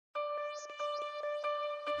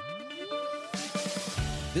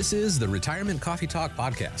This is the Retirement Coffee Talk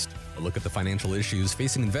Podcast, a look at the financial issues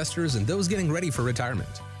facing investors and those getting ready for retirement.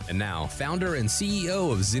 And now, founder and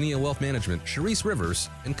CEO of Zinnia Wealth Management, Charisse Rivers,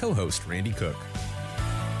 and co-host Randy Cook.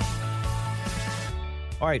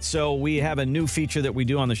 All right, so we have a new feature that we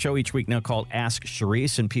do on the show each week now called Ask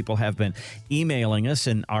Charisse, and people have been emailing us,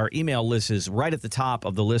 and our email list is right at the top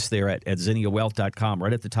of the list there at zinniawealth.com,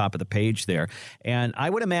 right at the top of the page there. And I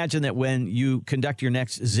would imagine that when you conduct your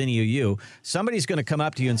next Zinnia U, somebody's going to come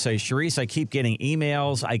up to you and say, Charisse, I keep getting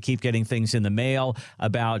emails, I keep getting things in the mail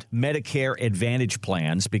about Medicare Advantage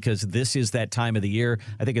plans, because this is that time of the year.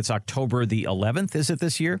 I think it's October the 11th, is it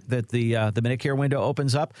this year, that the Medicare window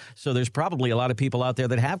opens up? So there's probably a lot of people out there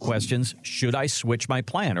that have questions. Should I switch my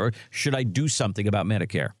plan, or should I do something about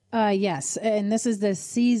Medicare? Yes. And this is the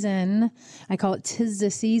season, I call it 'tis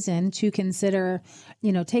the season, to consider,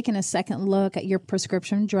 taking a second look at your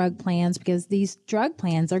prescription drug plans, because these drug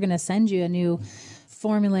plans are going to send you a new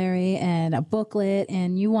formulary and a booklet,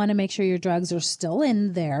 and you want to make sure your drugs are still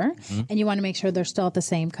in there, and you want to make sure they're still at the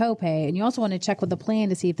same copay. And you also want to check with the plan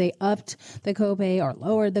to see if they upped the copay or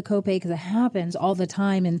lowered the copay, because it happens all the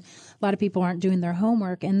time, and a lot of people aren't doing their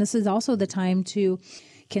homework. And this is also the time to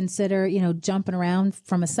consider, jumping around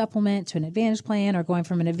from a supplement to an Advantage plan, or going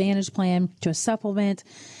from an Advantage plan to a supplement.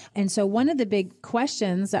 And so one of the big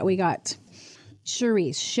questions that we got,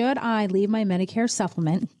 Charisse, should I leave my Medicare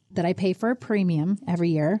supplement that I pay for a premium every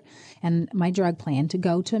year and my drug plan to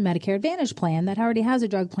go to a Medicare Advantage plan that already has a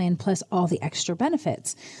drug plan plus all the extra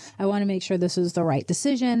benefits? I want to make sure this is the right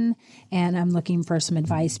decision, and I'm looking for some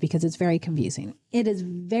advice because it's very confusing. It is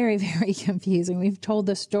very, very confusing. We've told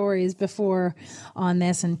the stories before on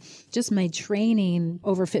this, and just my training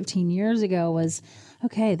over 15 years ago was,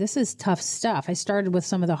 okay, this is tough stuff. I started with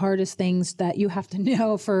some of the hardest things that you have to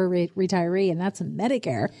know for a retiree, and that's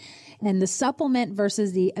Medicare. And the supplement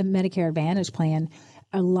versus the Medicare Advantage plan,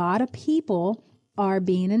 a lot of people are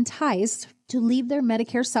being enticed to leave their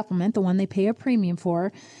Medicare supplement, the one they pay a premium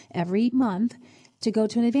for every month, to go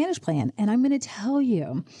to an Advantage plan. And I'm going to tell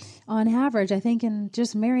you, on average, I think in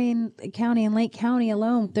just Marion County and Lake County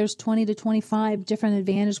alone, there's 20 to 25 different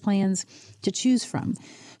Advantage plans to choose from.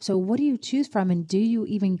 So what do you choose from, and do you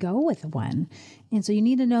even go with one? And so you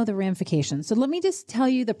need to know the ramifications. So let me just tell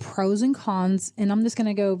you the pros and cons, and I'm just going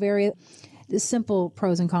to go very simple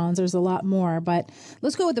pros and cons. There's a lot more, but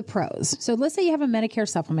let's go with the pros. So let's say you have a Medicare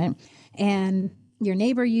supplement and your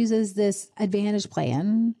neighbor uses this Advantage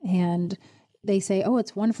plan, and they say, oh,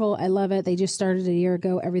 it's wonderful, I love it, they just started a year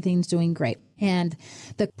ago, everything's doing great. And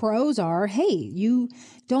the pros are, hey, you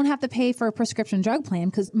don't have to pay for a prescription drug plan,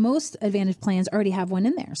 because most Advantage plans already have one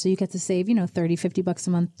in there. So you get to save, $30, $50 a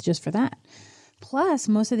month just for that. Plus,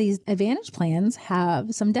 most of these Advantage plans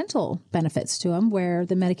have some dental benefits to them, where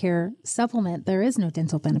the Medicare supplement, there is no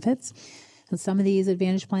dental benefits. And some of these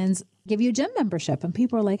Advantage plans give you a gym membership, and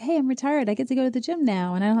people are like, hey, I'm retired, I get to go to the gym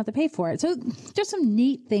now, and I don't have to pay for it. So there's some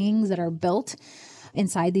neat things that are built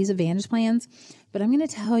inside these Advantage plans. But I'm going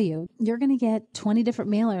to tell you, you're going to get 20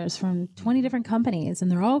 different mailers from 20 different companies,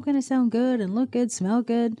 and they're all going to sound good and look good, smell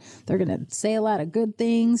good. They're going to say a lot of good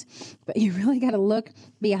things, but you really got to look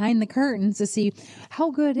behind the curtains to see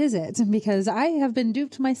how good is it, because I have been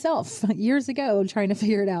duped myself years ago trying to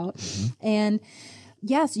figure it out. And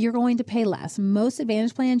yes, you're going to pay less. Most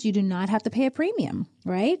Advantage plans, you do not have to pay a premium,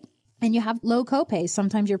 right? And you have low copays.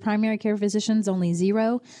 Sometimes your primary care physician's only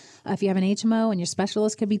 $0. If you have an HMO, and your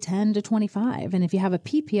specialist could be 10 to 25. And if you have a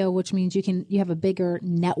PPO, which means you have a bigger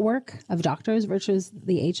network of doctors versus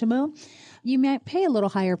the HMO, you might pay a little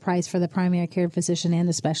higher price for the primary care physician and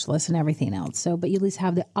the specialist and everything else. So, but you at least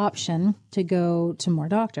have the option to go to more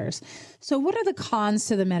doctors. So what are the cons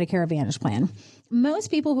to the Medicare Advantage plan? Most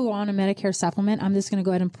people who are on a Medicare supplement, I'm just going to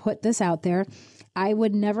go ahead and put this out there, I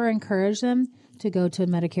would never encourage them to go to a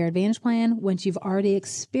Medicare Advantage plan once you've already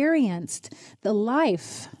experienced the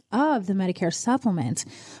life of the Medicare supplement,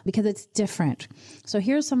 because it's different. So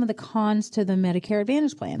here's some of the cons to the Medicare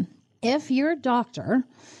Advantage plan. If your doctor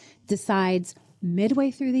decides midway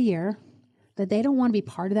through the year that they don't want to be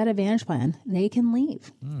part of that Advantage plan, they can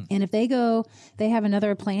leave. And if they have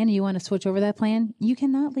another plan, and you want to switch over that plan, you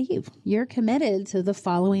cannot leave. You're committed to the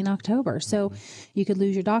following October. So you could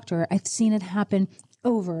lose your doctor. I've seen it happen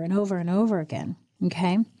over and over and over again.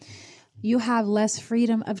 Okay. You have less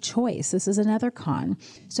freedom of choice. This is another con.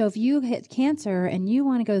 So if you hit cancer and you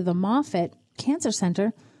want to go to the Moffitt Cancer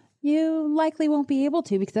Center, you likely won't be able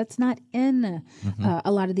to, because that's not in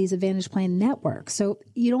a lot of these Advantage plan networks. So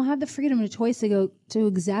you don't have the freedom of choice to go to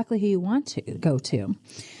exactly who you want to go to.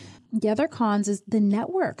 The other cons is the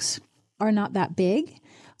networks are not that big.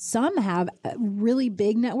 Some have a really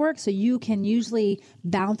big network, so you can usually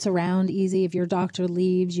bounce around easy. If your doctor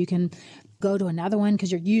leaves, you can go to another one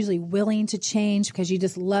because you're usually willing to change because you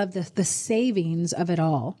just love the savings of it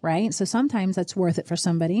all, right? So sometimes that's worth it for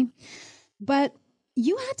somebody. But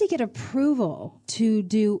you have to get approval to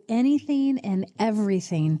do anything and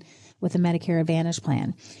everything with a Medicare Advantage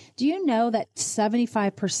plan. Do you know that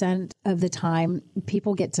 75% of the time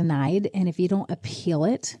people get denied, and if you don't appeal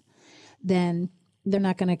it, then they're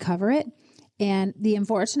not going to cover it? And the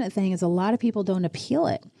unfortunate thing is a lot of people don't appeal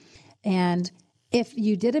it. And if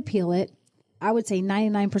you did appeal it, I would say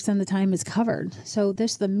 99% of the time is covered. So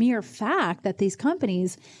there's the mere fact that these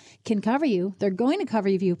companies can cover you. They're going to cover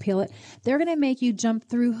you if you appeal it. They're going to make you jump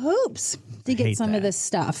through hoops to get some of this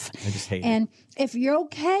stuff. I just hate it. If you're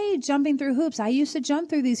okay jumping through hoops, I used to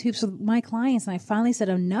jump through these hoops with my clients, and I finally said,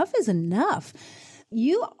 enough is enough.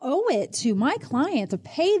 You owe it to my client to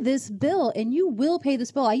pay this bill, and you will pay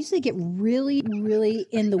this bill. I used to get really, really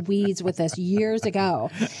in the weeds with this years ago.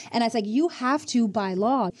 And I was like, you have to by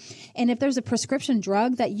law. And if there's a prescription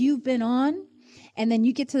drug that you've been on, and then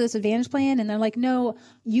you get to this Advantage plan and they're like, no,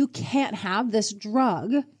 you can't have this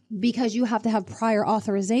drug because you have to have prior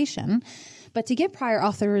authorization. But to get prior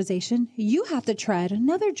authorization, you have to try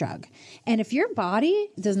another drug. And if your body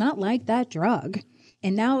does not like that drug,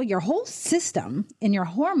 and now your whole system and your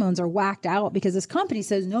hormones are whacked out because this company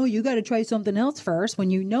says, no, you got to try something else first when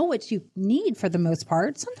you know what you need for the most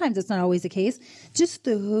part. Sometimes it's not always the case. Just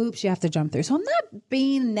the hoops you have to jump through. So I'm not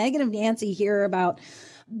being negative Nancy here about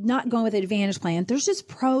not going with the Advantage plan. There's just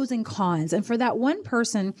pros and cons. And for that one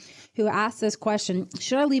person who asked this question,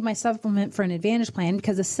 should I leave my supplement for an Advantage plan?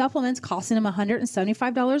 Because the supplement's costing them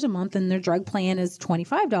 $175 a month and their drug plan is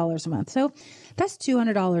 $25 a month. So that's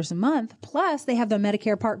 $200 a month. Plus they have the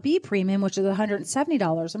Medicare Part B premium, which is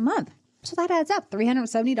 $170 a month. So that adds up,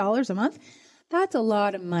 $370 a month. That's a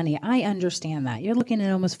lot of money. I understand that. You're looking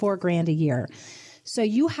at almost $4,000 a year. So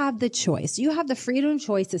you have the choice. You have the freedom of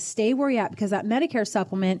choice to stay where you're at, because that Medicare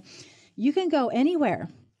supplement, you can go anywhere.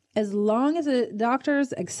 As long as the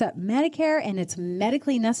doctors accept Medicare and it's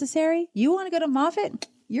medically necessary. You want to go to Moffitt?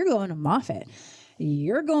 You're going to Moffitt.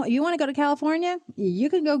 You want to go to California?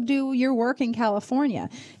 You can go do your work in California.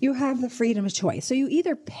 You have the freedom of choice. So you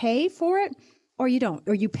either pay for it or you don't,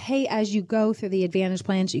 or you pay as you go through the Advantage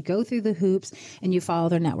plans, you go through the hoops and you follow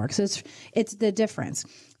their network. So it's the difference.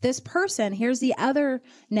 This person, here's the other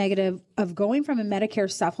negative of going from a Medicare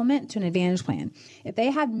supplement to an Advantage plan. If they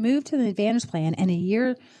had moved to the Advantage plan and a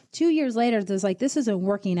year, 2 years later, there's like, this isn't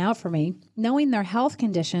working out for me, knowing their health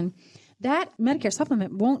condition, that Medicare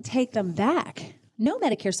supplement won't take them back. No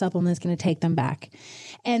Medicare supplement is going to take them back.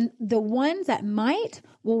 And the ones that might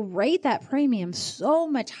will rate that premium so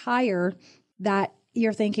much higher that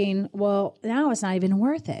you're thinking, well, now it's not even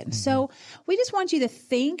worth it. Mm-hmm. So we just want you to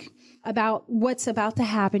think about what's about to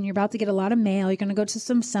happen. You're about to get a lot of mail. You're going to go to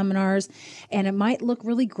some seminars and it might look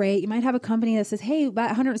really great. You might have a company that says, hey,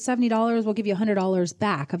 about $170, we'll give you $100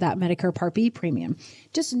 back of that Medicare Part B premium.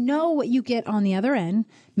 Just know what you get on the other end.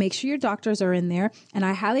 Make sure your doctors are in there. And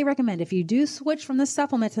I highly recommend, if you do switch from the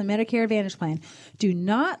supplement to the Medicare Advantage plan, do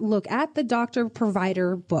not look at the doctor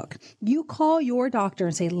provider book. You call your doctor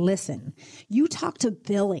and say, listen, you talk to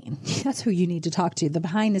billing. That's who you need to talk to, the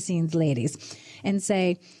behind the scenes ladies, and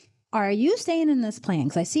say, are you staying in this plan?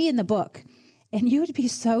 Because I see in the book. And you would be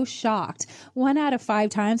so shocked. 1 out of 5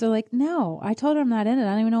 times they're like, no, I told her I'm not in it.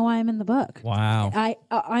 I don't even know why I'm in the book. Wow. I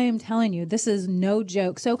am telling you, this is no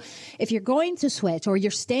joke. So if you're going to switch or you're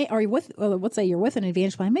staying, or you're with, let's say you're with an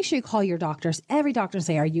Advantage plan, make sure you call your doctors, every doctor, and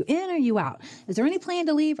say, are you in or are you out? Is there any plan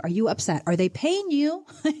to leave? Are you upset? Are they paying you?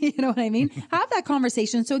 You know what I mean? Have that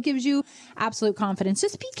conversation so it gives you absolute confidence.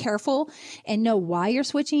 Just be careful and know why you're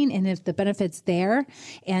switching and if the benefit's there.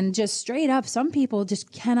 And just straight up, some people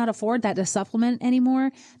just cannot afford that to supplement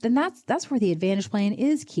anymore, then that's where the Advantage plan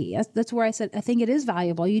is key. That's where I said, I think it is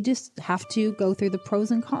valuable. You just have to go through the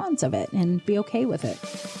pros and cons of it and be okay with it.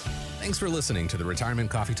 Thanks for listening to the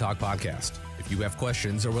Retirement Coffee Talk podcast. If you have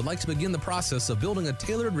questions or would like to begin the process of building a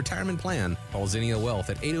tailored retirement plan, call Zinnia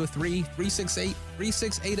Wealth at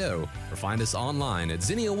 803-368-3680 or find us online at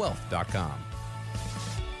zinniawealth.com.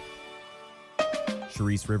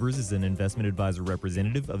 Charisse Rivers is an investment advisor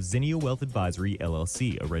representative of Zinnia Wealth Advisory,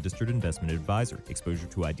 LLC, a registered investment advisor. Exposure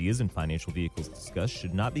to ideas and financial vehicles discussed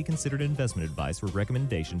should not be considered investment advice or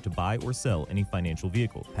recommendation to buy or sell any financial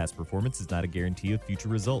vehicle. Past performance is not a guarantee of future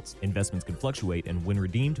results. Investments can fluctuate and when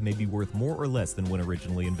redeemed may be worth more or less than when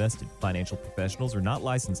originally invested. Financial professionals are not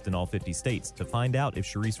licensed in all 50 states. To find out if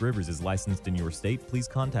Charisse Rivers is licensed in your state, please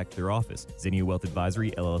contact their office. Zinnia Wealth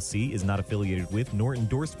Advisory, LLC is not affiliated with nor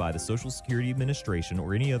endorsed by the Social Security Administration Commission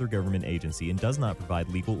or any other government agency and does not provide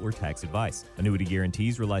legal or tax advice. Annuity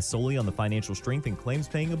guarantees rely solely on the financial strength and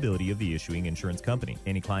claims-paying ability of the issuing insurance company.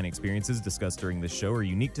 Any client experiences discussed during this show are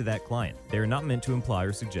unique to that client. They are not meant to imply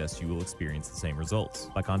or suggest you will experience the same results.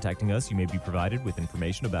 By contacting us, you may be provided with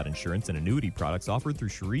information about insurance and annuity products offered through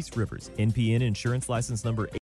Charisse Rivers, NPN Insurance License Number